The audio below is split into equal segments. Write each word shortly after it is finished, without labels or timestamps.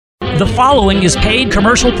The following is paid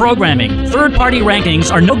commercial programming. Third-party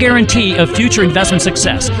rankings are no guarantee of future investment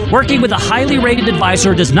success. Working with a highly rated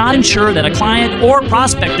advisor does not ensure that a client or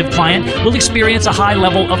prospective client will experience a high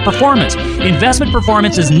level of performance. Investment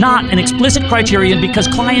performance is not an explicit criterion because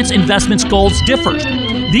clients' investment goals differ.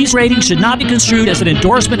 These ratings should not be construed as an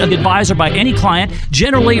endorsement of the advisor by any client.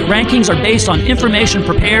 Generally, rankings are based on information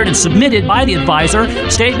prepared and submitted by the advisor.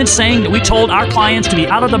 Statements saying that we told our clients to be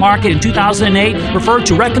out of the market in 2008 refer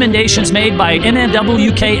to recommendations made by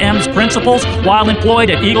MMWKM's principals while employed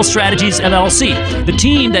at Eagle Strategies LLC. The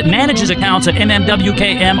team that manages accounts at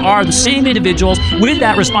MMWKM are the same individuals with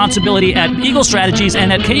that responsibility at Eagle Strategies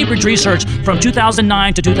and at Cambridge Research from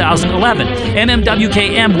 2009 to 2011.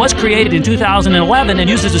 MMWKM was created in 2011 and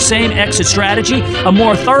uses the same exit strategy. A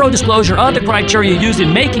more thorough disclosure of the criteria used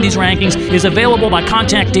in making these rankings is available by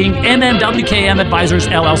contacting MMWKM Advisors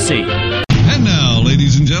LLC. And now,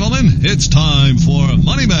 ladies and gentlemen, it's time for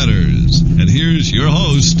Money Matters. And here's your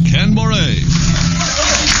host, Ken Moray.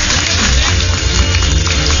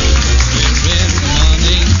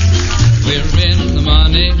 We're in the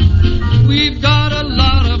money. We've got a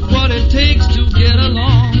lot of what it takes to get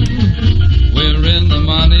along. We're in the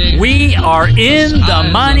money. We are in the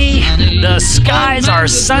money. The skies are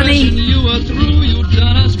sunny.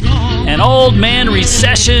 An old man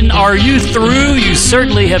recession. Are you through? You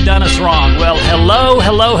certainly have done us wrong. Well,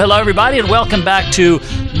 hello, everybody, and welcome back to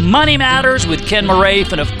Money Matters with Ken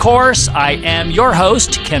Moraif. And of course, I am your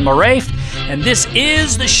host, Ken Moraif. And this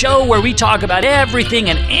is the show where we talk about everything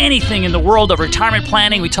and anything in the world of retirement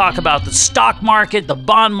planning. We talk about the stock market, the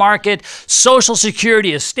bond market, Social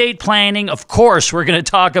Security, estate planning. Of course, we're going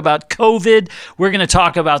to talk about COVID. We're going to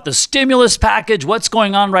talk about the stimulus package, what's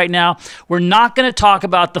going on right now. We're not going to talk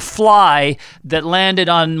about the fly that landed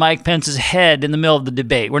on Mike Pence's head in the middle of the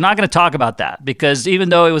debate. We're not going to talk about that because even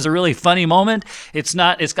though it was a really funny moment, it's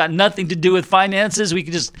got nothing to do with finances. We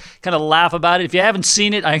can just kind of laugh about it. If you haven't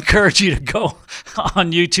seen it, I encourage you to go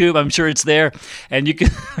on YouTube. I'm sure it's there, and you can.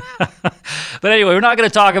 But anyway, we're not going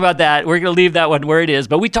to talk about that. We're going to leave that one where it is.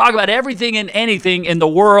 But we talk about everything and anything in the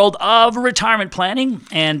world of retirement planning.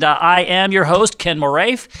 And I am your host, Ken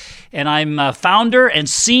Moraif, and I'm a founder and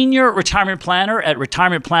senior retirement planner at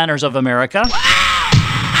Retirement Planners of America.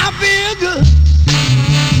 I feel good.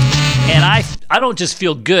 And I don't just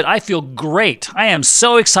feel good, I feel great. I am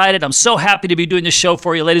so excited. I'm so happy to be doing this show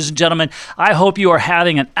for you, ladies and gentlemen. I hope you are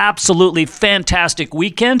having an absolutely fantastic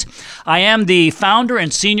weekend. I am the founder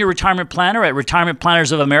and senior retirement planner at Retirement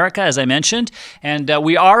Planners of America, as I mentioned. And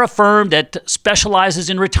we are a firm that specializes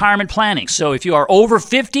in retirement planning. So if you are over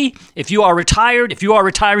 50, if you are retired, if you are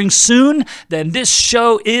retiring soon, then this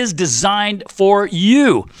show is designed for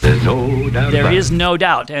you. There's no doubt There about is no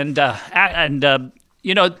doubt. And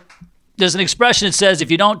you know, there's an expression that says,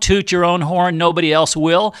 if you don't toot your own horn, nobody else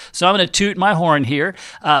will. So I'm going to toot my horn here.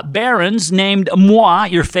 Barron's named moi,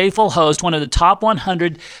 your faithful host, one of the top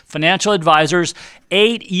 100 financial advisors,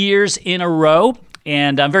 8 years in a row.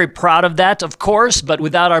 And I'm very proud of that, of course, but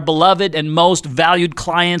without our beloved and most valued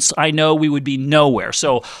clients, I know we would be nowhere.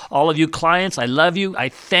 So all of you clients, I love you. I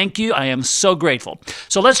thank you. I am so grateful.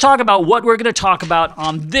 So let's talk about what we're going to talk about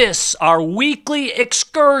on this, our weekly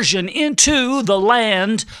excursion into the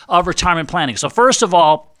land of retirement planning. So first of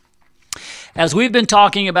all, as we've been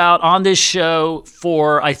talking about on this show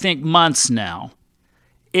for, I think, months now,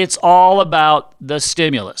 it's all about the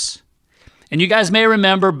stimulus. And you guys may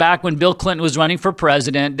remember back when Bill Clinton was running for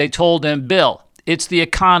president, they told him, Bill, it's the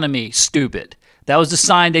economy, stupid. That was the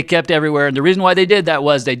sign they kept everywhere. And the reason why they did that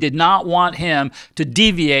was they did not want him to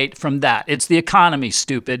deviate from that. It's the economy,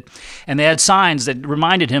 stupid. And they had signs that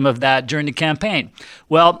reminded him of that during the campaign.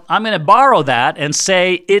 Well, I'm going to borrow that and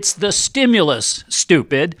say it's the stimulus,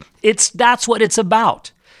 stupid. That's what it's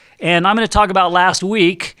about. And I'm going to talk about last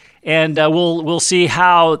week. And we'll see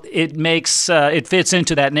how it fits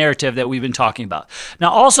into that narrative that we've been talking about.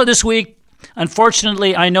 Now, also this week,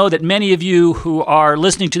 unfortunately, I know that many of you who are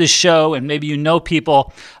listening to this show, and maybe you know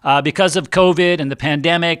people, because of COVID and the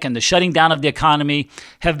pandemic and the shutting down of the economy,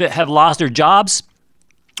 have lost their jobs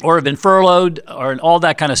or have been furloughed or all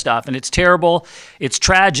that kind of stuff. And it's terrible. It's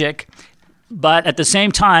tragic. But at the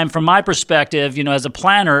same time, from my perspective, you know, as a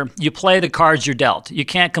planner, you play the cards you're dealt. You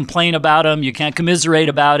can't complain about them. You can't commiserate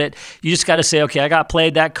about it. You just got to say, okay, I got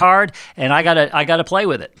played that card, and I got to play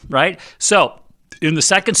with it, right? So In the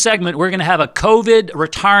second segment, we're going to have a COVID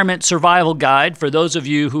retirement survival guide for those of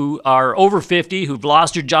you who are over 50, who've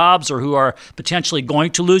lost your jobs or who are potentially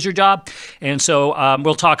going to lose your job. And so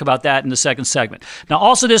we'll talk about that in the second segment. Now,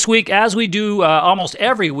 also this week, as we do almost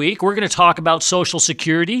every week, we're going to talk about Social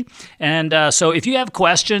Security. And so if you have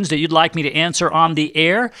questions that you'd like me to answer on the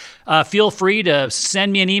air, feel free to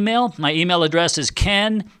send me an email. My email address is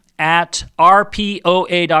ken@rpoa.com,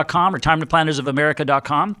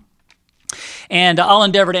 retirementplannersofamerica.com. And I'll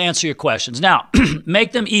endeavor to answer your questions. Now,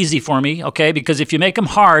 make them easy for me, okay? Because if you make them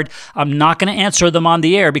hard, I'm not going to answer them on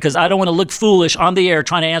the air because I don't want to look foolish on the air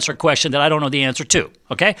trying to answer a question that I don't know the answer to,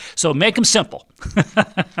 okay? So make them simple.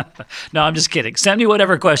 No, I'm just kidding. Send me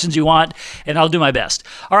whatever questions you want, and I'll do my best.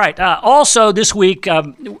 All right. Also, this week, I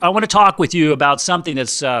want to talk with you about something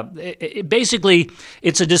that's basically,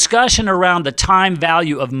 it's a discussion around the time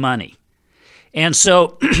value of money. And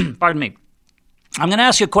so, pardon me. I'm going to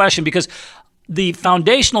ask you a question because the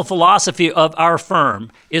foundational philosophy of our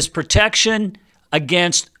firm is protection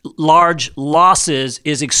against large losses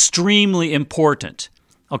is extremely important.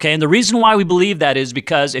 Okay, and the reason why we believe that is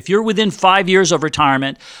because if you're within 5 years of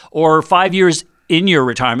retirement or 5 years in your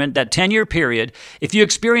retirement, that 10-year period, if you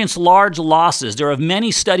experience large losses, there are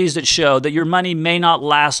many studies that show that your money may not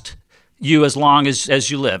last you as long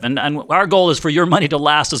as you live. And our goal is for your money to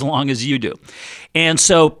last as long as you do. And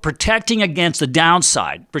so protecting against the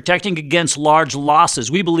downside, protecting against large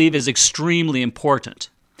losses, we believe is extremely important.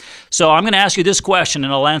 So I'm going to ask you this question,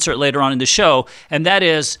 and I'll answer it later on in the show, and that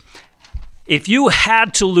is, if you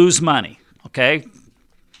had to lose money, okay,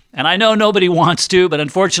 and I know nobody wants to, but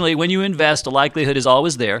unfortunately when you invest, the likelihood is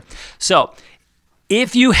always there. So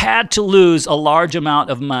if you had to lose a large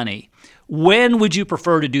amount of money, when would you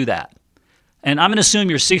prefer to do that? And I'm going to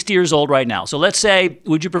assume you're 60 years old right now. So let's say,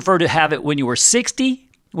 would you prefer to have it when you were 60,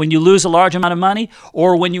 when you lose a large amount of money,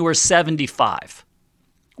 or when you were 75?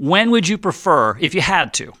 When would you prefer, if you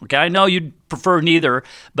had to? Okay, I know you'd prefer neither,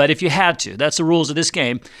 but if you had to, that's the rules of this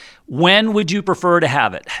game. When would you prefer to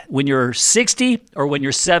have it? When you're 60 or when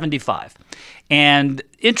you're 75? And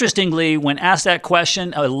interestingly, when asked that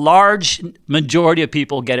question, a large majority of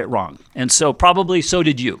people get it wrong. And so probably so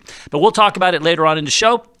did you. But we'll talk about it later on in the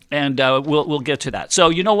show. And we'll get to that. So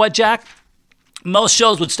you know what, Jack? Most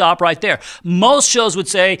shows would stop right there. Most shows would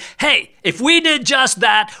say, hey, if we did just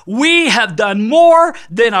that, we have done more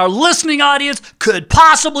than our listening audience could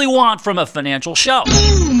possibly want from a financial show.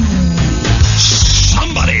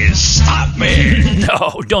 Somebody stop me.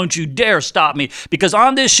 No, don't you dare stop me. Because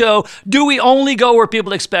on this show, do we only go where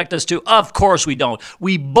people expect us to? Of course we don't.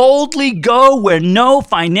 We boldly go where no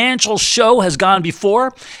financial show has gone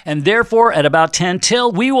before. And therefore, at about 10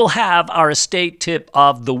 till, we will have our estate tip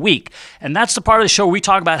of the week. And that's the part of the show where we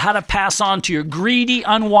talk about how to pass on to your greedy,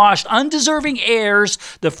 unwashed, undeserving heirs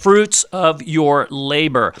the fruits of your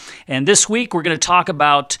labor. And this week, we're going to talk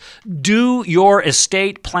about do your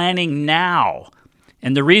estate planning now.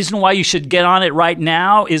 And the reason why you should get on it right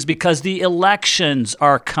now is because the elections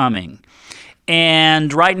are coming.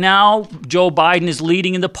 And right now, Joe Biden is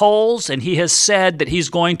leading in the polls, and he has said that he's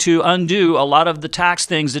going to undo a lot of the tax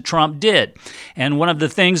things that Trump did. And one of the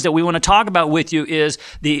things that we want to talk about with you is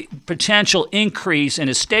the potential increase in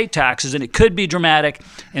estate taxes, and it could be dramatic.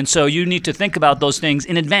 And so you need to think about those things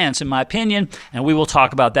in advance, in my opinion, and we will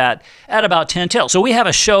talk about that at about 10 till. So we have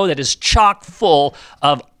a show that is chock full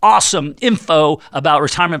of awesome info about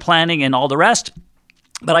retirement planning and all the rest.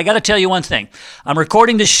 But I got to tell you one thing. I'm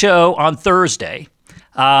recording this show on Thursday.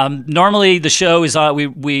 Normally the show is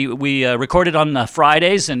we record it on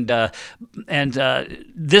Fridays, and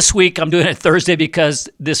this week I'm doing it Thursday because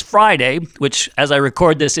this Friday, which as I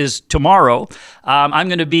record this is tomorrow, I'm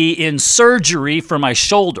going to be in surgery for my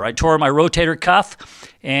shoulder. I tore my rotator cuff.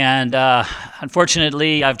 And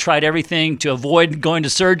unfortunately, I've tried everything to avoid going to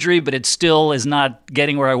surgery, but it still is not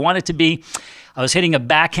getting where I want it to be. I was hitting a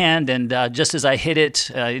backhand, and just as I hit it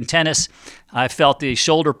in tennis, I felt the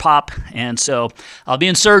shoulder pop, and so I'll be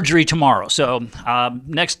in surgery tomorrow. So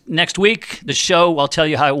next week, the show, I'll tell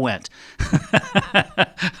you how it went.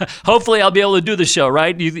 Hopefully, I'll be able to do the show,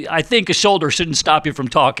 right? I think a shoulder shouldn't stop you from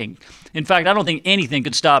talking. In fact, I don't think anything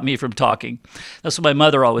could stop me from talking. That's what my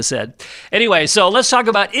mother always said. Anyway, so let's talk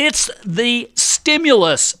about it's the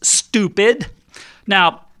stimulus, stupid.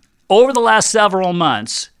 Now, over the last several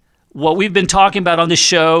months, what we've been talking about on this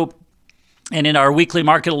show and in our weekly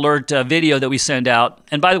market alert video that we send out,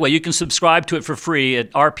 and by the way, you can subscribe to it for free at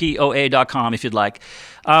rpoa.com if you'd like,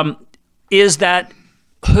 is that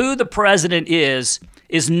who the president is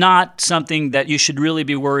not something that you should really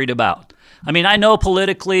be worried about. I mean, I know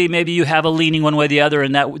politically maybe you have a leaning one way or the other,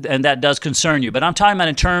 and that does concern you. But I'm talking about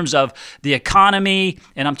in terms of the economy,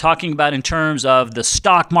 and I'm talking about in terms of the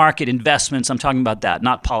stock market investments. I'm talking about that,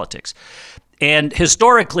 not politics. And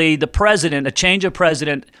historically, a change of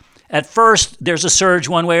president, at first, there's a surge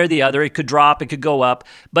one way or the other. It could drop, it could go up,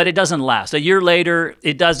 but it doesn't last. A year later,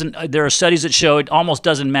 it doesn't. There are studies that show it almost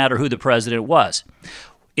doesn't matter who the president was.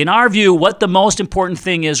 In our view, what the most important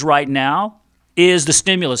thing is right now is the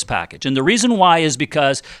stimulus package. And the reason why is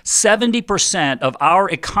because 70% of our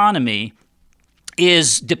economy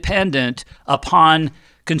is dependent upon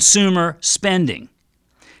consumer spending.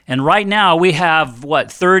 And right now we have,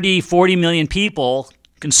 30, 40 million people,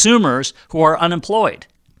 consumers, who are unemployed.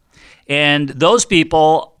 And those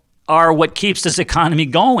people are what keeps this economy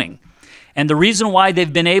going. And the reason why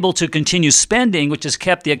they've been able to continue spending, which has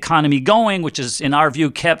kept the economy going, which has, in our view,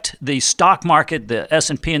 kept the stock market, the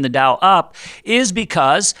S&P and the Dow up, is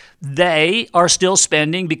because they are still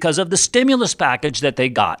spending because of the stimulus package that they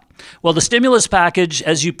got. Well, the stimulus package,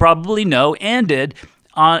 as you probably know, ended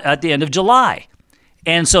at the end of July.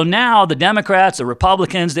 And so now the Democrats, the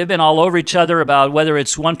Republicans, they've been all over each other about whether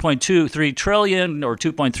it's 1.23 trillion or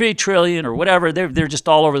 2.3 trillion or whatever. They're just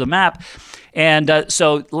all over the map. And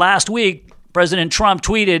so last week, President Trump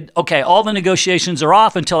tweeted, okay, all the negotiations are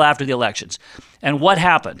off until after the elections. And what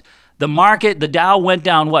happened? The market, the Dow went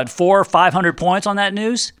down, 400 or 500 points on that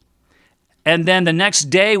news? And then the next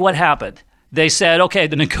day, what happened? They said, okay,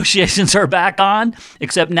 the negotiations are back on,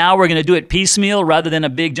 except now we're going to do it piecemeal rather than a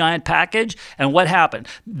big giant package. And what happened?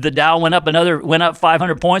 The Dow went up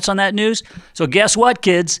 500 points on that news. So guess what,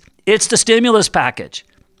 kids? It's the stimulus package.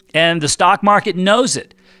 And the stock market knows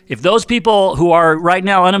it. If those people who are right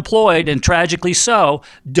now unemployed, and tragically so,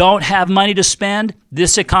 don't have money to spend,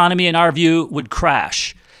 this economy, in our view, would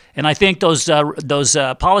crash. And I think those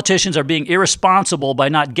politicians are being irresponsible by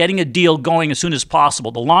not getting a deal going as soon as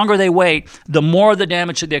possible. The longer they wait, the more the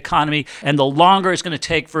damage to the economy, and the longer it's going to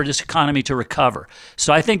take for this economy to recover.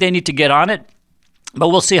 So I think they need to get on it. But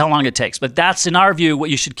we'll see how long it takes. But that's, in our view, what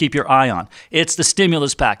you should keep your eye on. It's the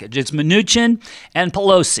stimulus package. It's Mnuchin and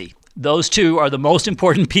Pelosi. Those two are the most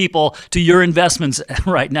important people to your investments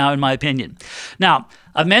right now, in my opinion. Now,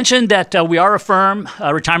 I've mentioned that we are a firm,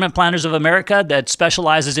 Retirement Planners of America, that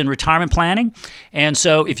specializes in retirement planning. And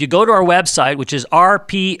so if you go to our website, which is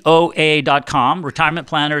rpoa.com,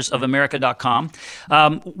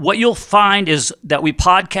 retirementplannersofamerica.com, what you'll find is that we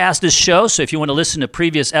podcast this show. So if you want to listen to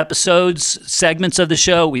previous episodes, segments of the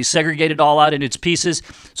show, we segregate it all out in its pieces.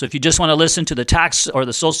 So if you just want to listen to the tax or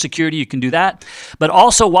the Social Security, you can do that. But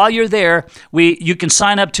also, while you're there, you can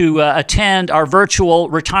sign up to attend our virtual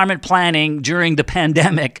retirement planning during the pandemic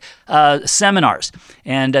seminars.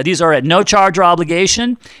 And these are at no charge or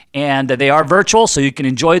obligation, and they are virtual, so you can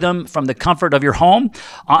enjoy them from the comfort of your home.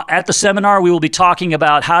 At the seminar, we will be talking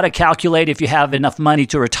about how to calculate if you have enough money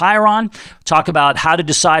to retire on, talk about how to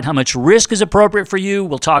decide how much risk is appropriate for you.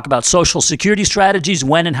 We'll talk about Social Security strategies,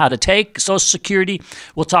 when and how to take Social Security.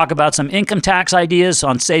 We'll talk about some income tax ideas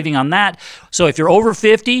on saving on that. So if you're over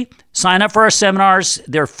 50, sign up for our seminars.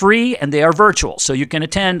 They're free and they are virtual, so you can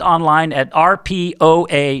attend online at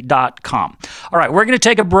rpoa.com. All right, we're going to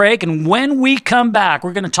take a break, and when we come back,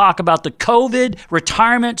 we're going to talk about the COVID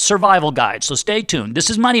Retirement Survival Guide. So stay tuned. This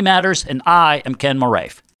is Money Matters, and I am Ken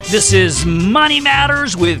Moraif. This is Money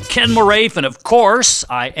Matters with Ken Moraif, and of course,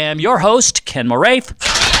 I am your host, Ken Moraif.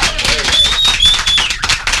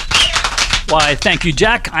 Why, thank you,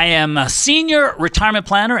 Jack. I am a senior retirement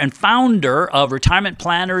planner and founder of Retirement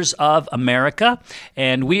Planners of America,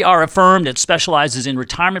 and we are a firm that specializes in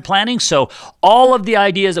retirement planning. So all of the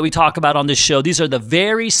ideas that we talk about on this show, these are the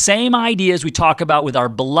very same ideas we talk about with our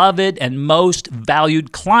beloved and most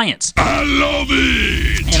valued clients. I love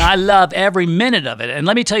it! And I love every minute of it. And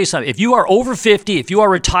let me tell you something. If you are over 50, if you are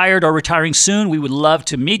retired or retiring soon, we would love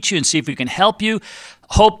to meet you and see if we can help you.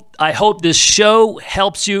 I hope this show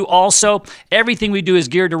helps you also. Everything we do is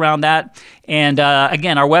geared around that. And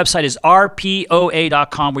again, our website is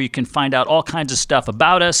rpoa.com, where you can find out all kinds of stuff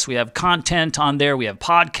about us. We have content on there. We have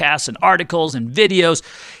podcasts and articles and videos.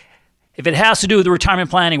 If it has to do with the retirement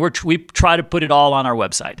planning, we try to put it all on our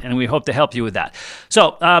website, and we hope to help you with that.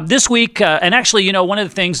 So this week, and actually, one of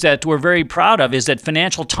the things that we're very proud of is that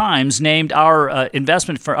Financial Times named our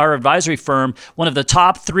our advisory firm one of the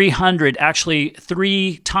top 300, actually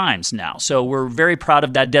 3 times now. So we're very proud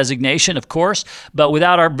of that designation, of course. But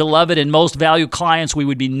without our beloved and most valued clients, we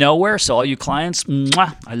would be nowhere. So all you clients,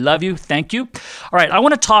 mwah, I love you. Thank you. All right, I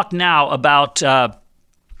want to talk now about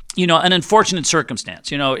an unfortunate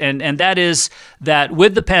circumstance, and that is that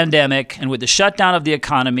with the pandemic and with the shutdown of the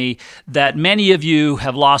economy, that many of you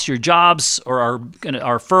have lost your jobs or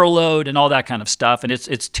are furloughed and all that kind of stuff, and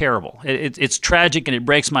it's terrible. It's tragic, and it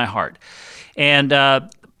breaks my heart. And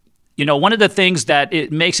one of the things that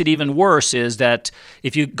it makes it even worse is that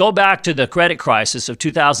if you go back to the credit crisis of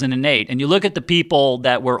 2008 and you look at the people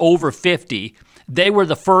that were over 50, they were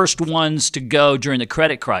the first ones to go during the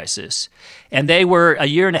credit crisis. And they were, a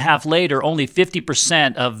year and a half later, only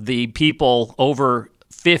 50% of the people over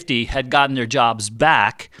 50 had gotten their jobs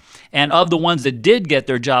back. And of the ones that did get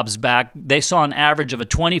their jobs back, they saw an average of a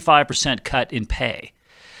 25% cut in pay.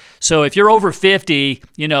 So if you're over 50,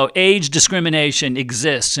 age discrimination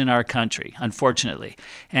exists in our country, unfortunately.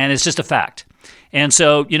 And it's just a fact. And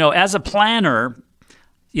so, as a planner,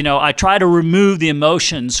 I try to remove the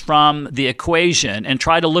emotions from the equation and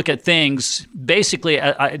try to look at things. Basically,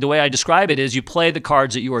 the way I describe it is you play the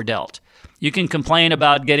cards that you are dealt. You can complain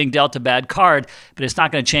about getting dealt a bad card, but it's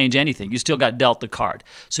not going to change anything. You still got dealt the card.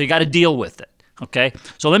 So you got to deal with it, okay?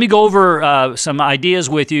 So let me go over some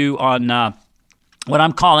ideas with you on what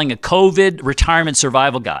I'm calling a COVID retirement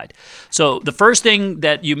survival guide. So the first thing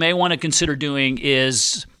that you may want to consider doing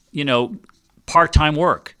is, part-time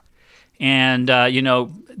work. And,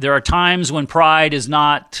 there are times when pride is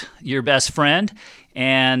not your best friend.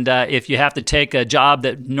 And if you have to take a job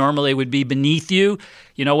that normally would be beneath you,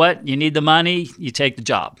 you know what? You need the money, you take the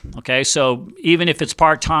job. Okay, so even if it's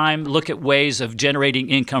part-time, look at ways of generating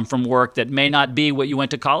income from work that may not be what you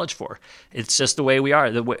went to college for. It's just the way we are,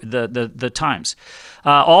 the times.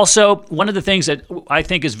 Also, one of the things that I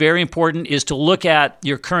think is very important is to look at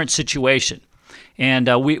your current situation. And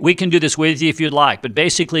we can do this with you if you'd like, but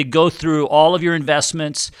basically go through all of your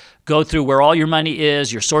investments, go through where all your money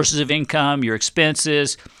is, your sources of income, your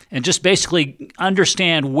expenses, and just basically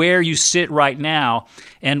understand where you sit right now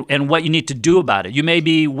and what you need to do about it. You may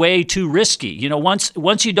be way too risky.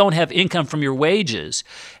 Once you don't have income from your wages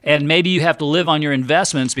and maybe you have to live on your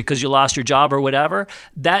investments because you lost your job or whatever,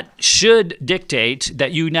 that should dictate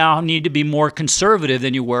that you now need to be more conservative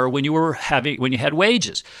than you were when you had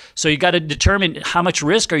wages. So you got to determine how much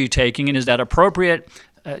risk are you taking and is that appropriate,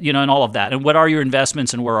 and all of that. And what are your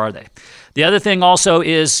investments and where are they? The other thing also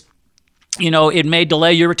is, it may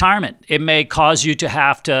delay your retirement. It may cause you to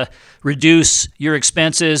have to reduce your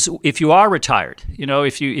expenses if you are retired,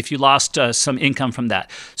 if you lost some income from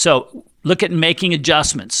that. So look at making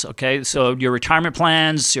adjustments, okay? So your retirement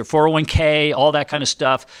plans, your 401k, all that kind of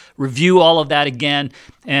stuff. Review all of that again.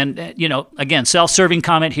 And, again, self-serving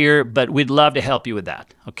comment here, but we'd love to help you with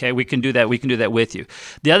that, okay? We can do that. We can do that with you.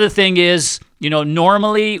 The other thing is,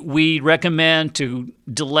 normally we recommend to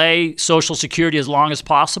delay Social Security as long as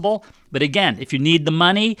possible. But again, if you need the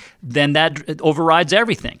money, then that overrides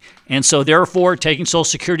everything. And so therefore, taking Social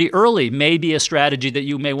Security early may be a strategy that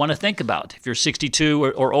you may want to think about. If you're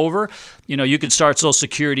 62 or over, you could start Social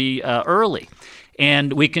Security early.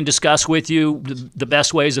 And we can discuss with you the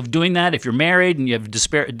best ways of doing that. If you're married and you have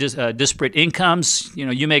disparate incomes,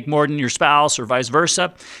 you make more than your spouse or vice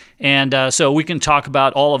versa. And so we can talk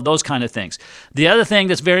about all of those kind of things. The other thing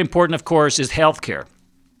that's very important, of course, is healthcare.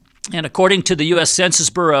 And according to the U.S.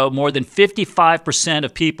 Census Bureau, more than 55%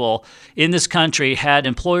 of people in this country had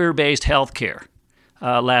employer-based health care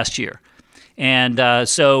last year. And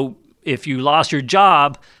so if you lost your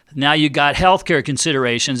job, now you got health care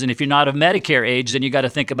considerations. And if you're not of Medicare age, then you got to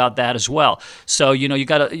think about that as well. So, you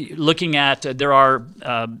got to looking at there are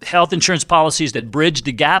health insurance policies that bridge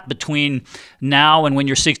the gap between now and when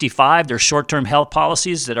you're 65. There's short-term health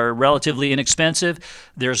policies that are relatively inexpensive.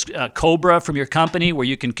 There's COBRA from your company where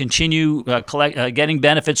you can continue getting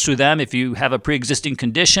benefits through them if you have a pre-existing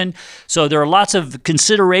condition. So there are lots of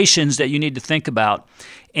considerations that you need to think about.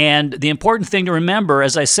 And the important thing to remember,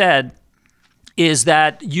 as I said, is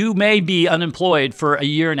that you may be unemployed for a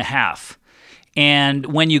year and a half. And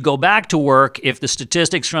when you go back to work, if the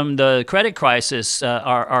statistics from the credit crisis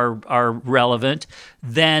are relevant,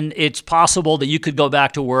 then it's possible that you could go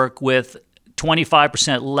back to work with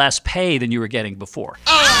 25% less pay than you were getting before.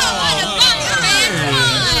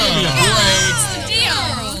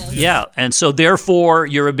 Yeah, and so therefore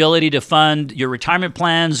your ability to fund your retirement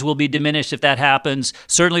plans will be diminished if that happens.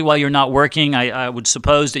 Certainly while you're not working, I would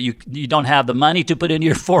suppose that you don't have the money to put into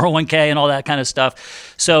your 401k and all that kind of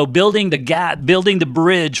stuff. So building the gap, building the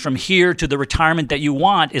bridge from here to the retirement that you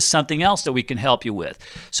want is something else that we can help you with.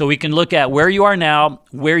 So we can look at where you are now,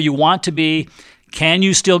 where you want to be, Can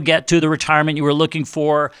you still get to the retirement you were looking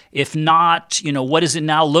for? If not, what does it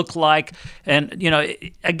now look like? And,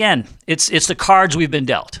 again, it's the cards we've been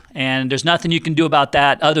dealt. And there's nothing you can do about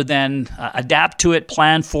that other than adapt to it,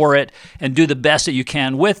 plan for it, and do the best that you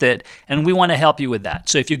can with it. And we want to help you with that.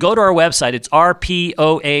 So if you go to our website, it's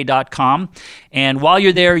rpoa.com. And while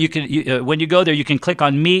you're there, when you go there, you can click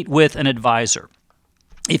on Meet with an Advisor.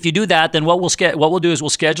 If you do that, then what we'll do is we'll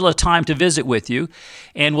schedule a time to visit with you,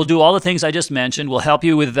 and we'll do all the things I just mentioned. We'll help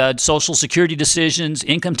you with Social Security decisions,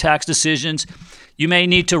 income tax decisions. You may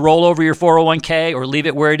need to roll over your 401k or leave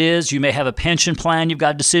it where it is. You may have a pension plan you've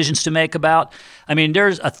got decisions to make about. I mean,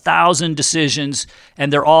 there's 1,000 decisions,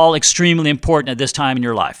 and they're all extremely important at this time in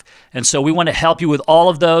your life. And so we want to help you with all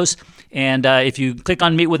of those. And if you click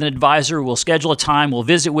on Meet with an Advisor, we'll schedule a time, we'll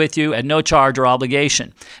visit with you at no charge or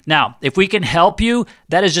obligation. Now, if we can help you,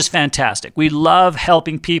 that is just fantastic. We love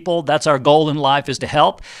helping people. That's our goal in life, is to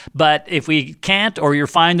help. But if we can't, or you're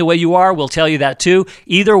fine the way you are, we'll tell you that too.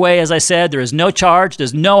 Either way, as I said, there is no charge,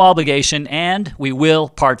 there's no obligation, and we will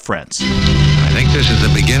part friends. I think this is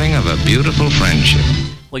the beginning of a beautiful friendship.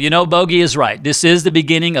 Well, Bogey is right. This is the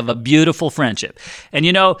beginning of a beautiful friendship. And,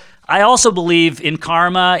 I also believe in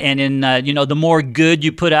karma and in, the more good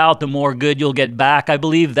you put out, the more good you'll get back. I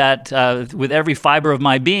believe that with every fiber of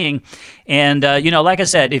my being. And, like I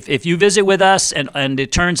said, if you visit with us and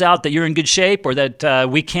it turns out that you're in good shape, or that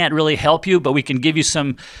we can't really help you, but we can give you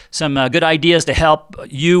some good ideas to help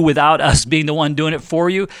you without us being the one doing it for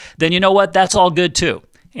you, then you know what? That's all good too.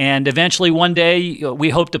 And eventually one day we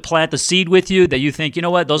hope to plant the seed with you that you think, you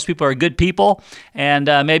know what, those people are good people. And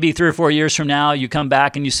maybe 3 or 4 years from now you come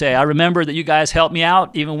back and you say, I remember that you guys helped me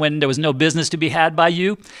out even when there was no business to be had by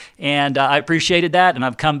you. And I appreciated that, and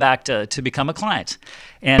I've come back to become a client.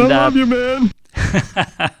 And, I love you, man.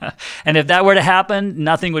 And if that were to happen,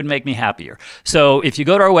 nothing would make me happier. So if you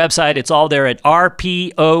go to our website, it's all there at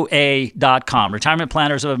rpoa.com,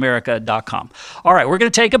 retirementplannersofamerica.com. All right, we're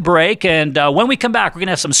going to take a break, and when we come back, we're going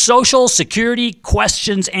to have some Social Security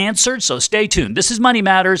questions answered, so stay tuned. This is Money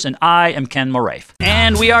Matters, and I am Ken Moraif.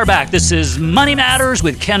 And we are back. This is Money Matters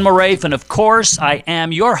with Ken Moraif, and of course, I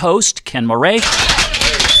am your host, Ken Moraif.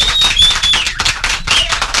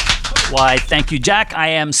 Why, thank you, Jack. I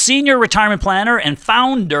am Senior Retirement Planner and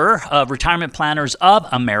founder of Retirement Planners of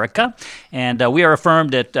America. And we are a firm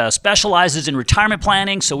that specializes in retirement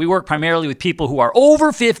planning. So we work primarily with people who are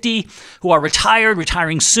over 50, who are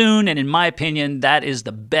retiring soon. And in my opinion, that is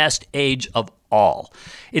the best age of all.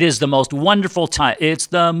 It is the most wonderful time. It's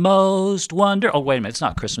the most oh, wait a minute. It's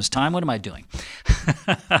not Christmas time. What am I doing?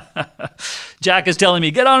 Jack is telling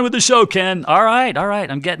me, get on with the show, Ken. All right.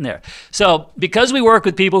 I'm getting there. So because we work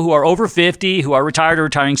with people who are over 50, who are retired or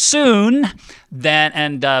retiring soon,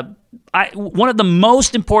 one of the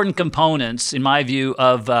most important components, in my view,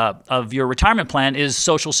 of your retirement plan is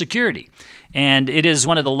Social Security. And it is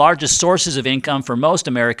one of the largest sources of income for most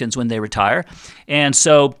Americans when they retire. And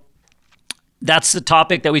so that's the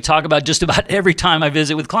topic that we talk about just about every time I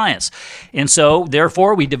visit with clients. And so,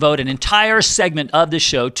 therefore, we devote an entire segment of the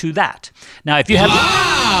show to that. Now, if you have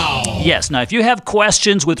if you have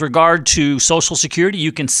questions with regard to Social Security,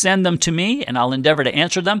 you can send them to me, and I'll endeavor to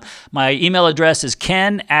answer them. My email address is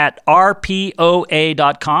ken@rpoa.com.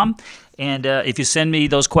 And if you send me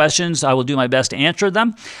those questions, I will do my best to answer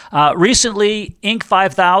them. Recently,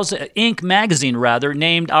 Inc. magazine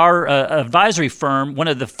named our advisory firm one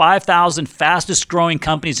of the 5,000 fastest growing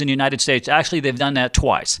companies in the United States. Actually, they've done that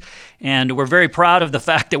twice. And we're very proud of the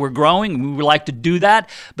fact that we're growing. We would like to do that.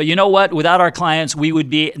 But you know what? Without our clients, we would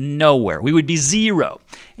be nowhere. We would be zero.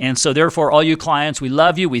 And so therefore, all you clients, we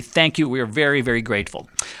love you. We thank you. We are very, very grateful.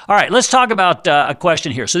 All right, let's talk about a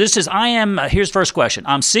question here. So this is, here's the first question.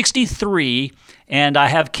 I'm 63 and I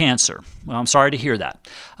have cancer. Well, I'm sorry to hear that.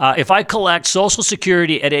 If I collect Social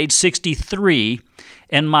Security at age 63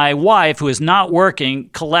 and my wife, who is not working,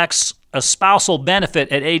 collects a spousal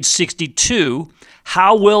benefit at age 62,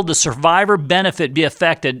 how will the survivor benefit be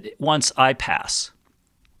affected once I pass?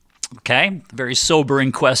 Okay, very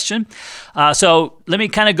sobering question. So let me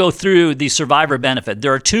kind of go through the survivor benefit.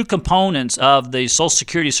 There are two components of the Social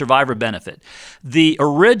Security survivor benefit. The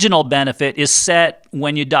original benefit is set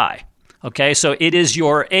when you die. Okay, so it is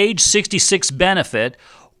your age 66 benefit,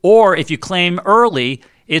 or if you claim early,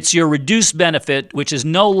 it's your reduced benefit, which is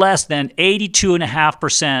no less than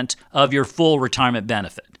 82.5% of your full retirement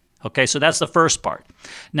benefit. Okay, so that's the first part.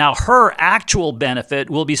 Now, her actual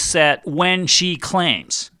benefit will be set when she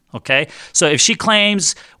claims. Okay, so if she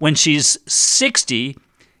claims when she's 60,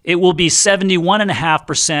 it will be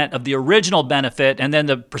 71.5% of the original benefit, and then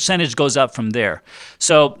the percentage goes up from there.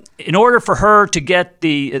 So in order for her to get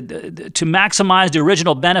to maximize the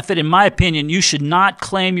original benefit, in my opinion, you should not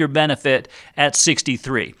claim your benefit at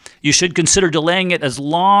 63. You should consider delaying it as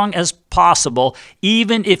long as possible,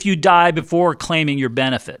 even if you die before claiming your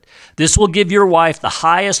benefit. This will give your wife the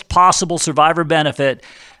highest possible survivor benefit,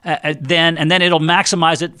 and then it'll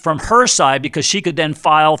maximize it from her side, because she could then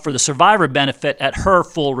file for the survivor benefit at her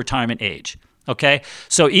full retirement age. Okay,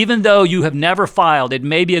 so even though you have never filed, it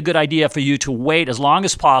may be a good idea for you to wait as long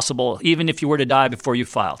as possible, even if you were to die before you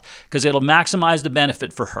filed, because it'll maximize the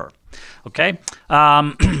benefit for her. Okay,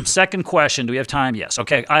 second question. Do we have time? Yes.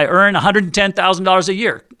 Okay, I earn $110,000 a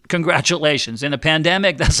year. Congratulations. In a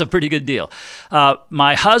pandemic, that's a pretty good deal.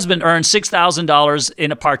 My husband earns $6,000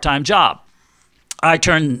 in a part-time job. I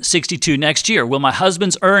turn 62 next year. Will my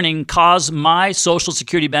husband's earning cause my Social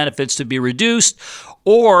Security benefits to be reduced,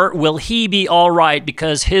 or will he be all right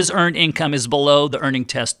because his earned income is below the earning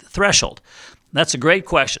test threshold? That's a great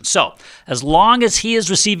question. So, as long as he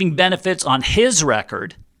is receiving benefits on his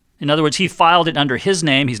record, in other words, he filed it under his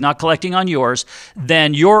name, he's not collecting on yours,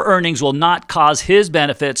 then your earnings will not cause his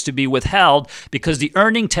benefits to be withheld, because the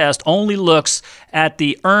earning test only looks at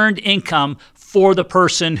the earned income for the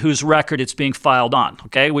person whose record it's being filed on,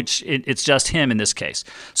 okay, which it's just him in this case.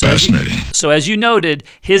 So Fascinating. As you noted,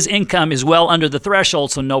 his income is well under the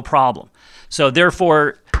threshold, so no problem. So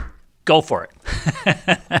therefore, go for it.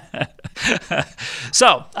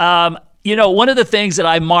 So, one of the things that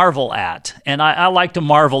I marvel at, and I like to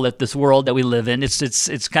marvel at this world that we live in.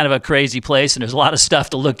 It's kind of a crazy place, and there's a lot of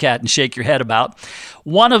stuff to look at and shake your head about.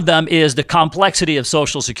 One of them is the complexity of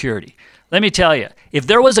Social Security. Let me tell you, if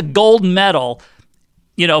there was a gold medal,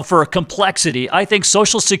 for complexity, I think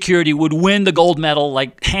Social Security would win the gold medal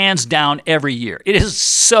like hands down every year. It is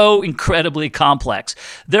so incredibly complex.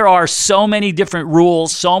 There are so many different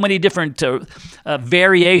rules, so many different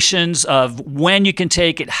variations of when you can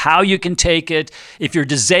take it, how you can take it, if you're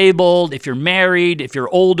disabled, if you're married, if you're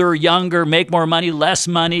older, younger, make more money, less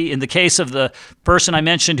money. In the case of the person I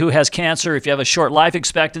mentioned who has cancer, if you have a short life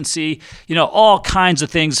expectancy, all kinds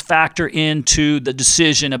of things factor into the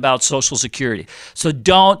decision about Social Security. So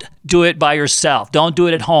don't do it by yourself. Don't do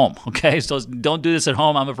it at home, okay? So don't do this at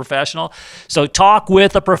home. I'm a professional. So talk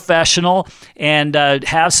with a professional and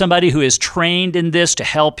have somebody who is trained in this to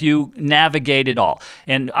help you navigate it all.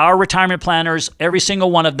 And our retirement planners, every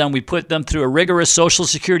single one of them, we put them through a rigorous Social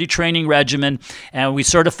Security training regimen, and we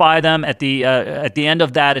certify them at the end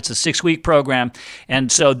of that. It's a 6-week program.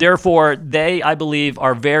 And so therefore, they, I believe,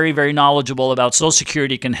 are very, very knowledgeable about Social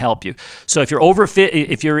Security, can help you. So if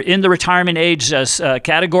you're in the retirement age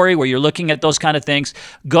category where you're looking at those kind of things,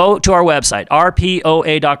 go to our website,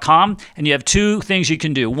 rpoa.com, and you have two things you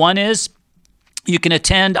can do. One is you can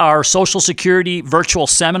attend our Social Security virtual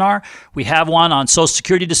seminar. We have one on Social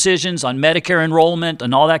Security decisions, on Medicare enrollment,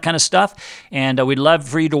 and all that kind of stuff. And we'd love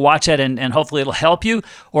for you to watch that, and hopefully it'll help you.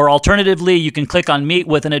 Or alternatively, you can click on Meet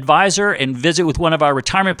with an Advisor and visit with one of our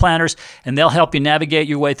retirement planners, and they'll help you navigate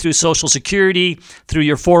your way through Social Security, through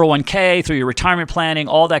your 401k, through your retirement planning,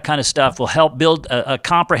 all that kind of stuff. We'll help build a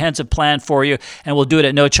comprehensive plan for you, and we'll do it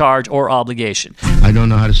at no charge or obligation. I don't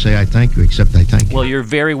know how to say I thank you, except I thank you. Well, you're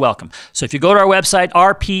very welcome. So if you go to our website,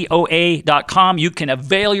 rpoa.com, you can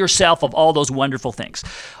avail yourself of all those wonderful things.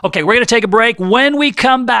 Okay, we're going to take a break. When we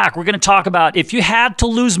come back, we're going to talk about, if you had to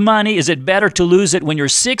lose money, is it better to lose it when you're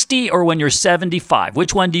 60 or when you're 75?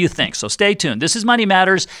 Which one do you think? So stay tuned. This is Money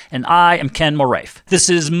Matters, and I am Ken Moraif. This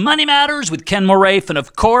is Money Matters with Ken Moraif, and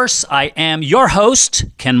of course, I am your host,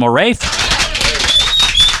 Ken Moraif.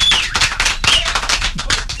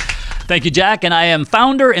 Thank you, Jack. And I am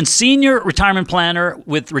founder and senior retirement planner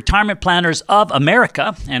with Retirement Planners of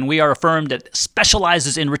America, and we are a firm that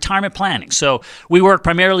specializes in retirement planning. So we work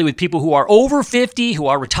primarily with people who are over 50, who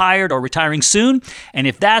are retired or retiring soon. And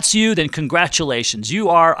if that's you, then congratulations. You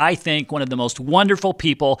are, I think, one of the most wonderful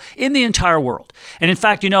people in the entire world. And in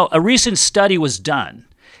fact, a recent study was done,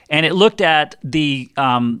 and it looked at the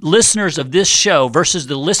listeners of this show versus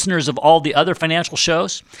the listeners of all the other financial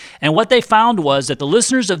shows. And what they found was that the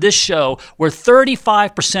listeners of this show were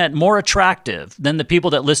 35% more attractive than the people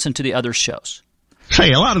that listened to the other shows.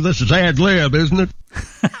 Hey, a lot of this is ad lib, isn't it?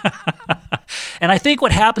 And I think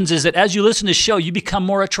what happens is that as you listen to the show, you become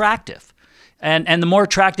more attractive. And the more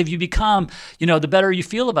attractive you become, the better you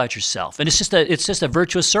feel about yourself. And it's just a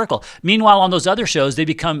virtuous circle. Meanwhile, on those other shows, they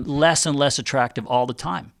become less and less attractive all the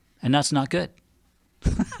time. And that's not good.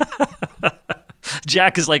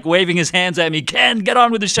 Jack is like waving his hands at me. Ken, get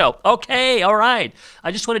on with the show. Okay, all right.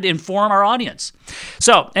 I just wanted to inform our audience.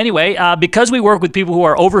 So anyway, because we work with people who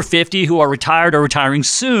are over 50, who are retired or retiring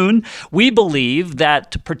soon, we believe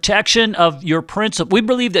that protection of your principal, we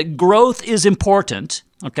believe that growth is important.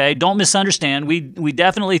 Okay, don't misunderstand. We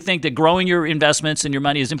definitely think that growing your investments and your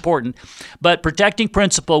money is important, but protecting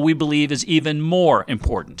principal, we believe, is even more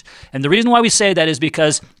important. And the reason why we say that is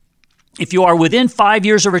because if you are within 5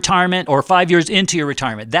 years of retirement or 5 years into your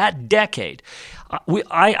retirement, that decade,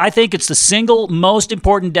 I think it's the single most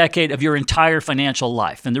important decade of your entire financial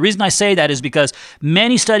life. And the reason I say that is because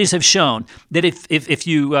many studies have shown that if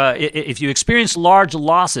you experience large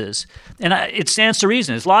losses, and it stands to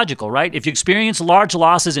reason, it's logical, right? If you experience large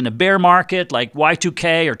losses in a bear market like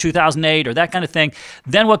Y2K or 2008 or that kind of thing,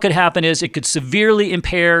 then what could happen is it could severely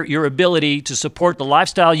impair your ability to support the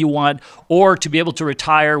lifestyle you want or to be able to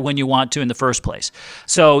retire when you want to in the first place.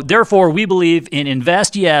 So therefore, we believe in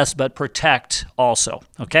invest, yes, but protect also,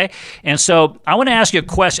 okay? And so I want to ask you a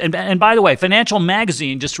question. And by the way, Financial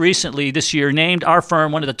Magazine just recently this year named our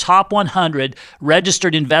firm one of the top 100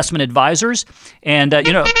 registered investment advisors. And, and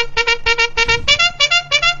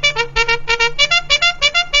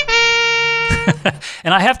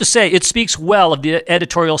I have to say, it speaks well of the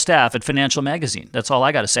editorial staff at Financial Magazine. That's all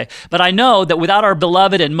I got to say. But I know that without our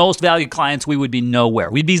beloved and most valued clients, we would be nowhere.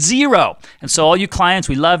 We'd be zero. And so all you clients,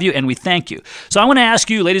 we love you and we thank you. So I want to ask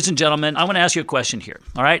you, ladies and gentlemen, I want to ask you a question here.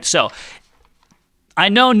 All right? So I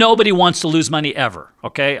know nobody wants to lose money ever,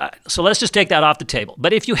 okay? So let's just take that off the table.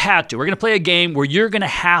 But if you had to, we're going to play a game where you're going to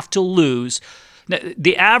have to lose.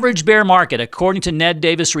 The average bear market, according to Ned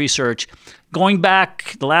Davis Research, going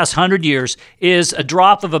back the last 100 years, is a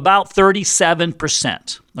drop of about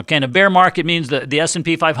 37%. Okay, and a bear market means the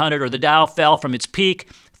S&P 500 or the Dow fell from its peak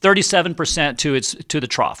 37% to the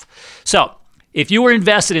trough. So if you were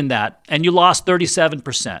invested in that and you lost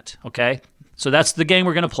 37%, okay, so that's the game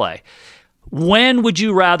we're going to play. When would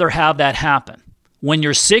you rather have that happen? When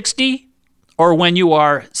you're 60 or when you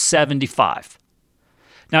are 75?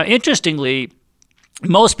 Now, interestingly,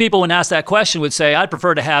 most people, when asked that question, would say, I'd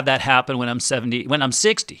prefer to have that happen when I'm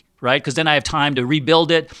 60, right? Because then I have time to rebuild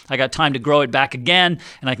it. I got time to grow it back again,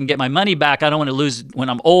 and I can get my money back. I don't want to lose it when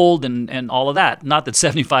I'm old and all of that. Not that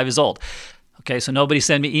 75 is old. Okay, so nobody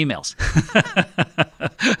send me emails.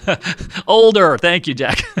 Older. Thank you,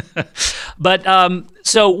 Jack. But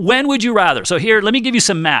so when would you rather? So here, let me give you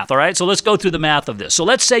some math, all right? So let's go through the math of this. So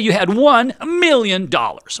let's say you had $1 million,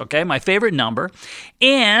 okay, my favorite number,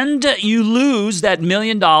 and you lose that $1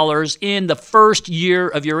 million in the first year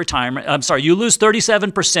of your retirement. I'm sorry, you lose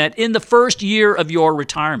 37% in the first year of your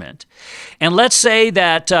retirement. And let's say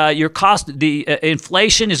that your cost, the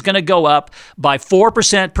inflation is going to go up by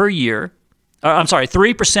 4% per year.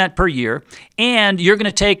 3% per year, and you're going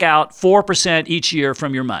to take out 4% each year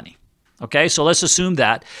from your money. Okay, so let's assume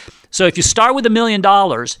that. So if you start with $1 million,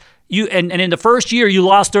 and in the first year you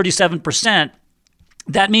lost 37%,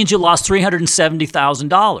 that means you lost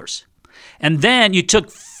 $370,000. And then you took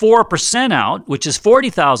 4% out, which is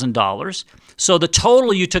 $40,000. So the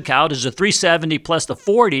total you took out is the $370 plus the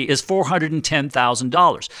 $40 is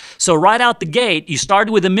 $410,000. So right out the gate, you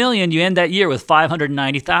started with $1 million, you end that year with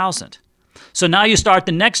 $590,000. So now you start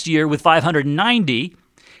the next year with $590,000,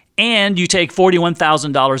 and you take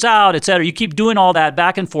 $41,000 out, et cetera. You keep doing all that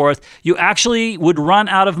back and forth. You actually would run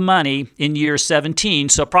out of money in year 17,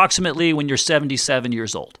 so approximately when you're 77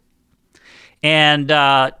 years old. And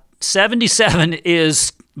 77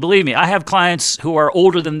 is, believe me, I have clients who are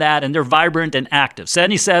older than that, and they're vibrant and active.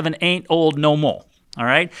 77 ain't old no more, all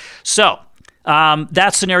right? So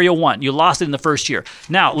that's scenario one. You lost it in the first year.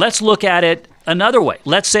 Now, let's look at it another way.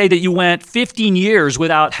 Let's say that you went 15 years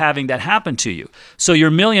without having that happen to you. So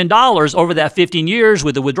your $1 million over that 15 years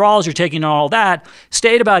with the withdrawals you're taking and all that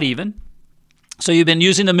stayed about even. So you've been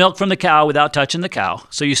using the milk from the cow without touching the cow.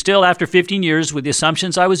 So you still, after 15 years, with the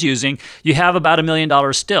assumptions I was using, you have about $1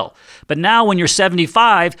 million still. But now when you're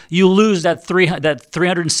 75, you lose that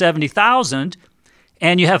 $370,000,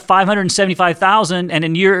 and you have $575,000, and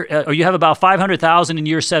or you have about $500,000 in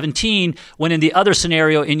year 17, when in the other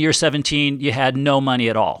scenario in year 17 you had no money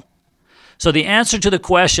at all. So the answer to the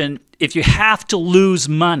question, if you have to lose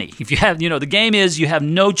money, if you have, the game is you have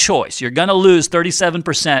no choice. You're going to lose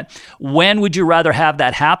 37%. When would you rather have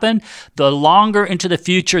that happen? The longer into the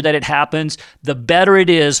future that it happens, the better it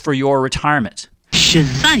is for your retirement.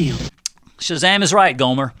 Shazam! Shazam is right,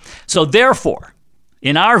 Gomer. So therefore,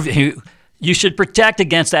 in our view, you should protect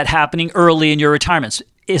against that happening early in your retirements,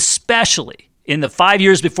 especially in the 5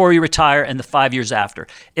 years before you retire and the 5 years after,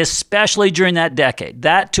 especially during that decade.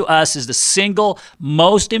 That, to us, is the single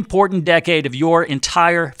most important decade of your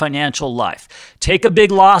entire financial life. Take a big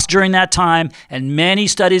loss during that time, and many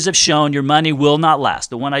studies have shown your money will not last.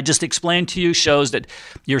 The one I just explained to you shows that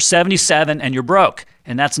you're 77 and you're broke.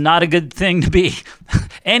 And that's not a good thing to be.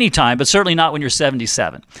 anytime, but certainly not when you're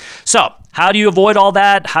 77. So how do you avoid all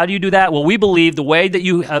that? How do you do that? Well, we believe the way that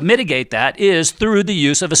you mitigate that is through the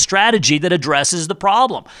use of a strategy that addresses the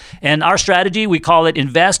problem. And our strategy, we call it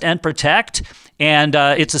Invest and Protect. And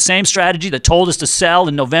it's the same strategy that told us to sell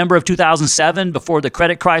in November of 2007 before the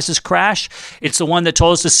credit crisis crash. It's the one that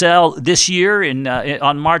told us to sell this year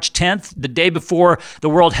on March 10th, the day before the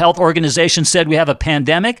World Health Organization said we have a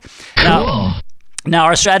pandemic. Now,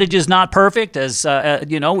 our strategy is not perfect, as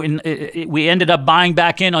we ended up buying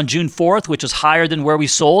back in on June 4th, which was higher than where we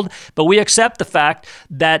sold. But we accept the fact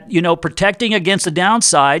that, protecting against the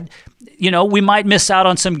downside, we might miss out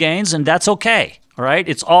on some gains, and that's okay. All right.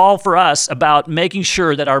 It's all for us about making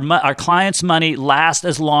sure that our clients' money lasts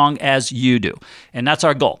as long as you do. And that's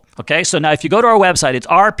our goal. Okay. So now if you go to our website, it's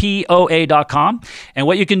rpoa.com. And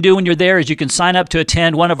what you can do when you're there is you can sign up to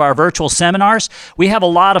attend one of our virtual seminars. We have a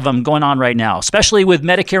lot of them going on right now, especially with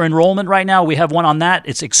Medicare enrollment right now. We have one on that.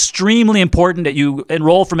 It's extremely important that you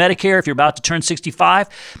enroll for Medicare if you're about to turn 65.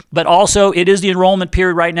 But also it is the enrollment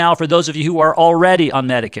period right now for those of you who are already on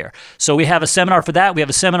Medicare. So we have a seminar for that. We have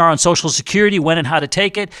a seminar on Social Security, when and how to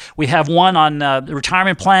take it. We have one on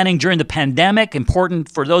retirement planning during the pandemic,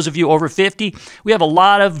 important for those of you over 50. We have a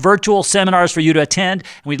lot of virtual seminars for you to attend,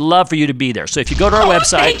 and we'd love for you to be there. So if you go to our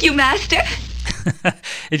website... Thank you, Master.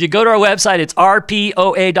 If you go to our website, it's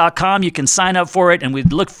rpoa.com. You can sign up for it, and we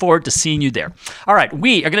look forward to seeing you there. All right,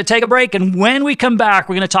 we are going to take a break, and when we come back,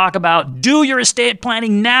 we're going to talk about do your estate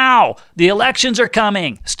planning now. The elections are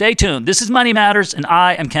coming. Stay tuned. This is Money Matters, and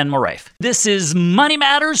I am Ken Moraif. This is Money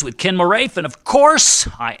Matters with Ken Moraif, and of course,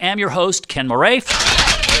 I am your host, Ken Moraif.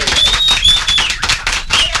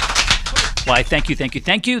 Why, thank you.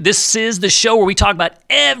 This is the show where we talk about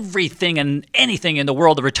everything and anything in the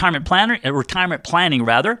world of retirement planning.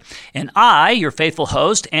 And I, your faithful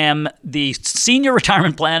host, am the senior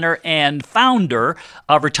retirement planner and founder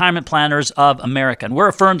of Retirement Planners of America. And we're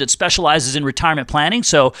a firm that specializes in retirement planning.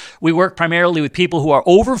 So we work primarily with people who are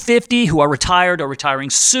over 50, who are retired or retiring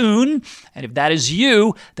soon. And if that is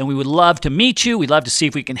you, then we would love to meet you. We'd love to see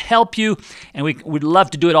if we can help you. And we'd love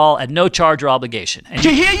to do it all at no charge or obligation. And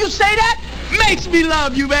you hear you say that? Makes me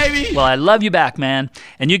love you, baby. Well, I love you back, man.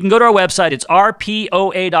 And you can go to our website. It's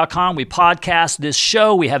rpoa.com. We podcast this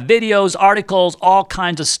show. We have videos, articles, all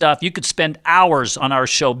kinds of stuff. You could spend hours on our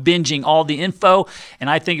show binging all the info, and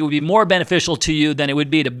I think it would be more beneficial to you than it would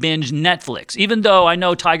be to binge Netflix, even though I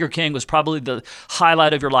know Tiger King was probably the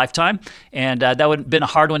highlight of your lifetime, and that would have been a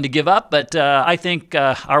hard one to give up, but I think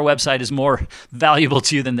our website is more valuable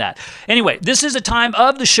to you than that. Anyway, this is a time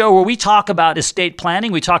of the show where we talk about estate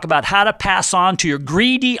planning. We talk about how to pass on to your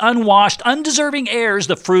greedy, unwashed, undeserving heirs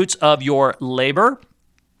the fruits of your labor.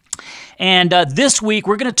 And this week,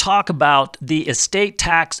 we're going to talk about the estate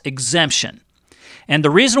tax exemption. And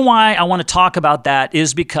the reason why I want to talk about that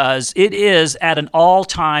is because it is at an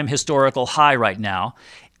all-time historical high right now.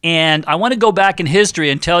 And I want to go back in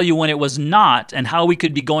history and tell you when it was not and how we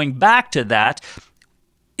could be going back to that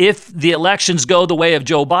if the elections go the way of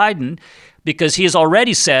Joe Biden, because he has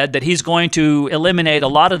already said that he's going to eliminate a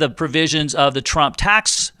lot of the provisions of the Trump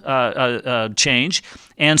tax change.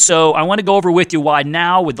 And so I want to go over with you why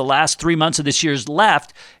now, with the last 3 months of this year's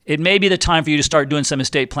left, it may be the time for you to start doing some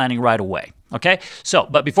estate planning right away. Okay? So,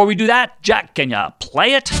 but before we do that, Jack, can you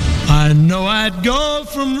play it? I know I'd go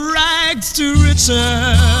from rags to riches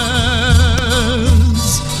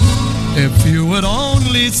if you would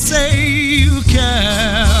only say you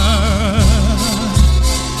care.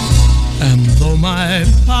 And though my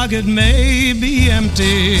pocket may be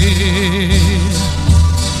empty,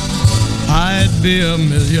 I'd be a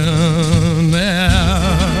millionaire.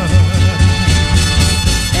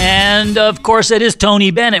 And of course, it is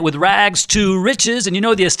Tony Bennett with Rags to Riches. And you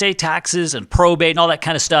know, the estate taxes and probate and all that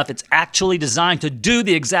kind of stuff, it's actually designed to do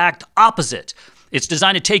the exact opposite. It's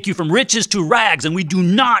designed to take you from riches to rags, and we do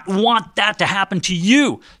not want that to happen to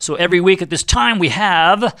you. So every week at this time, we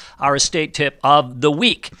have our estate tip of the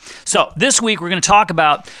week. So this week, we're going to talk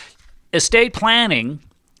about estate planning.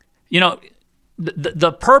 You know,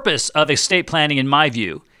 the purpose of estate planning, in my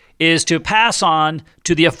view, is to pass on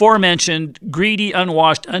to the aforementioned greedy,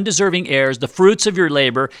 unwashed, undeserving heirs the fruits of your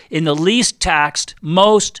labor in the least taxed,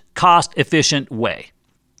 most cost-efficient way.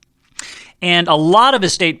 And a lot of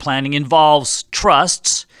estate planning involves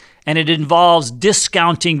trusts, and it involves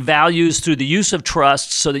discounting values through the use of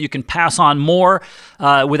trusts so that you can pass on more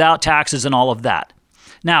without taxes and all of that.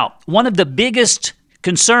 Now, one of the biggest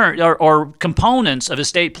concern or components of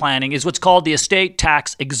estate planning is what's called the estate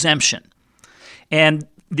tax exemption. And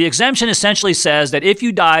the exemption essentially says that if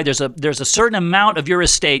you die, there's a certain amount of your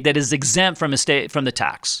estate that is exempt from the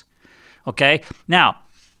tax. Okay? Now,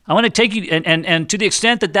 I want to take you, and to the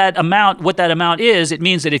extent that amount, what that amount is, it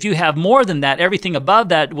means that if you have more than that, everything above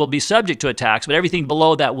that will be subject to a tax, but everything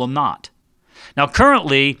below that will not. Now,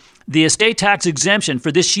 currently, the estate tax exemption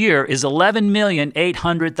for this year is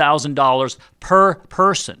 $11,800,000 per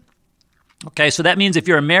person. Okay, so that means if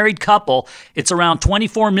you're a married couple, it's around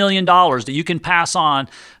 $24 million that you can pass on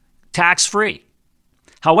tax-free.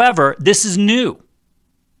 However, this is new.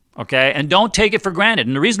 Okay, and don't take it for granted.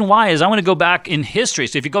 And the reason why is I want to go back in history.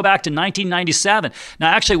 So if you go back to 1997, now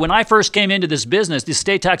actually when I first came into this business, the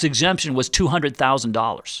estate tax exemption was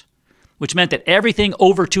 $200,000, which meant that everything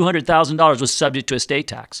over $200,000 was subject to estate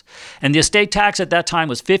tax. And the estate tax at that time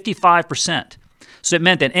was 55%. So it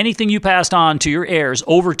meant that anything you passed on to your heirs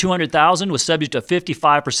over $200,000 was subject to a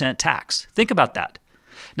 55% tax. Think about that.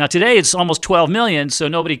 Now today it's almost 12 million, so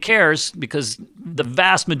nobody cares because the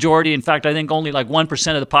vast majority, in fact, I think only like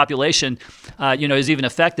 1% of the population, is even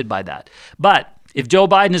affected by that. But if Joe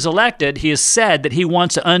Biden is elected, he has said that he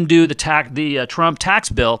wants to undo the Trump tax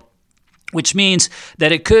bill, which means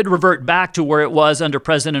that it could revert back to where it was under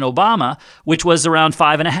President Obama, which was around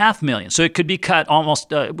 5.5 million. So it could be cut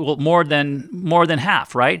almost more than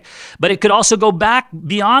half, right? But it could also go back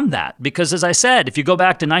beyond that because, as I said, if you go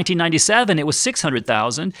back to 1997, it was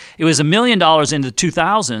 $600,000. It was $1 million in the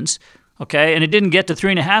 2000s. Okay, and it didn't get to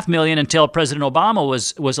 3.5 million until President Obama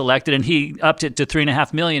was elected, and he upped it to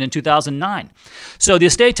 3.5 million in 2009. So the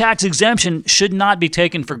estate tax exemption should not be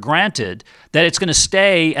taken for granted that it's going to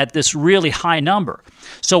stay at this really high number.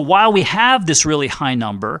 So while we have this really high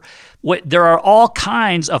number, there are all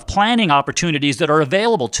kinds of planning opportunities that are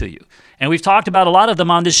available to you. And we've talked about a lot of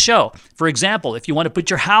them on this show. For example, if you want to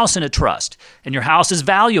put your house in a trust and your house is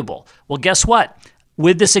valuable, well, guess what?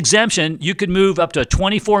 With this exemption, you could move up to a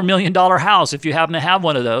 $24 million house if you happen to have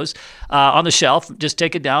one of those on the shelf. Just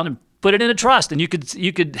take it down and put it in a trust, and you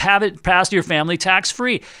could have it passed to your family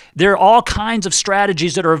tax-free. There are all kinds of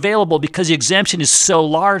strategies that are available because the exemption is so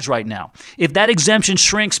large right now. If that exemption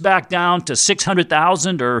shrinks back down to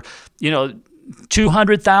 $600,000 or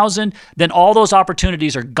 $200,000, then all those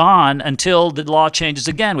opportunities are gone until the law changes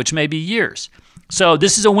again, which may be years. So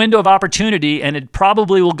this is a window of opportunity, and it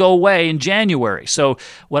probably will go away in January. So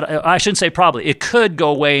I shouldn't say probably. It could go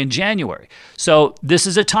away in January. So this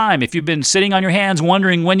is a time. If you've been sitting on your hands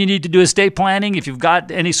wondering when you need to do estate planning, if you've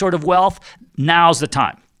got any sort of wealth, now's the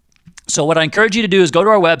time. So what I encourage you to do is go to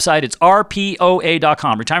our website. It's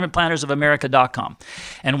rpoa.com, retirementplannersofamerica.com.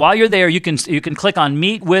 And while you're there, you can click on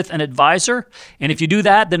Meet with an Advisor. And if you do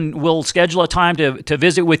that, then we'll schedule a time to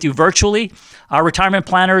visit with you virtually. Our retirement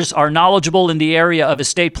planners are knowledgeable in the area of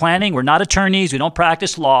estate planning. We're not attorneys. We don't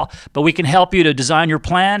practice law, but we can help you to design your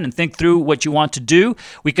plan and think through what you want to do.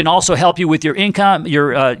 We can also help you with your income,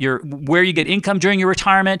 your where you get income during your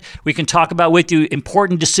retirement. We can talk about with you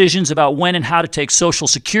important decisions about when and how to take Social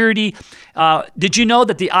Security. Did you know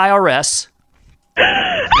that the IRS...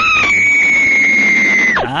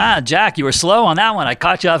 Jack, you were slow on that one. I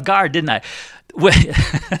caught you off guard, didn't I?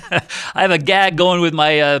 I have a gag going with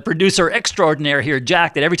my producer extraordinaire here,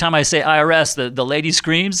 Jack, that every time I say IRS, the lady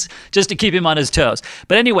screams just to keep him on his toes.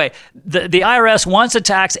 But anyway, the IRS wants to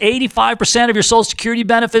tax 85% of your Social Security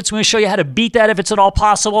benefits. We're going to show you how to beat that if it's at all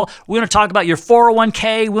possible. We're going to talk about your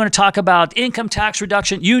 401k. We're going to talk about income tax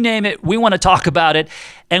reduction. You name it, we want to talk about it.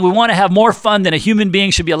 And we want to have more fun than a human being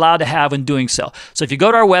should be allowed to have in doing so. So if you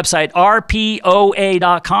go to our website,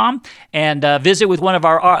 rpoa.com, and visit with one of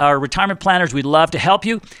our retirement planners, we'd love to help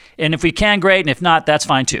you. And if we can, great. And if not, that's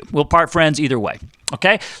fine too. We'll part friends either way.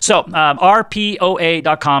 Okay? So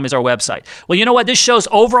rpoa.com is our website. Well, you know what? This show's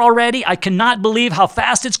over already. I cannot believe how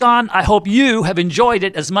fast it's gone. I hope you have enjoyed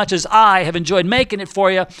it as much as I have enjoyed making it for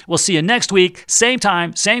you. We'll see you next week. Same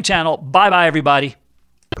time, same channel. Bye-bye, everybody.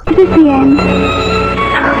 Is this the end?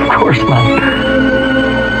 Of course not.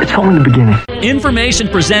 It's only the beginning. Information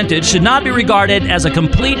presented should not be regarded as a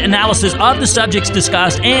complete analysis of the subjects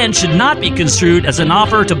discussed and should not be construed as an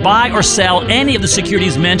offer to buy or sell any of the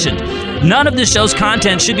securities mentioned. None of this show's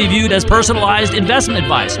content should be viewed as personalized investment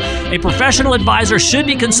advice. A professional advisor should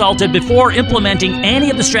be consulted before implementing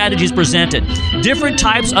any of the strategies presented. Different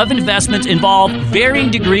types of investments involve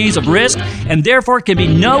varying degrees of risk, and therefore can be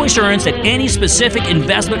no assurance that any specific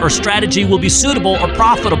investment or strategy will be suitable or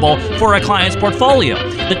profitable for a client's portfolio.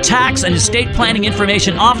 The tax and estate planning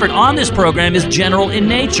information offered on this program is general in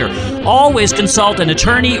nature. Always consult an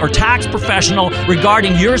attorney or tax professional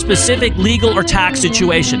regarding your specific legal or tax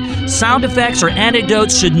situation. Sound effects or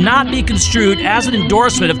anecdotes should not be construed as an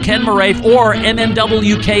endorsement of Ken Moraif or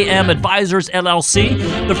MMWKM Advisors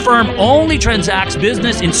LLC. The firm only transacts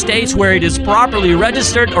business in states where it is properly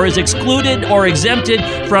registered or is excluded or exempted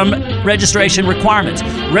from registration requirements.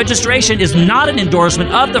 Registration is not an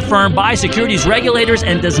endorsement of the firm by securities regulators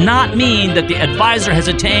and does not mean that the advisor has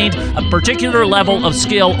attained a particular level of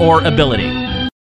skill or ability.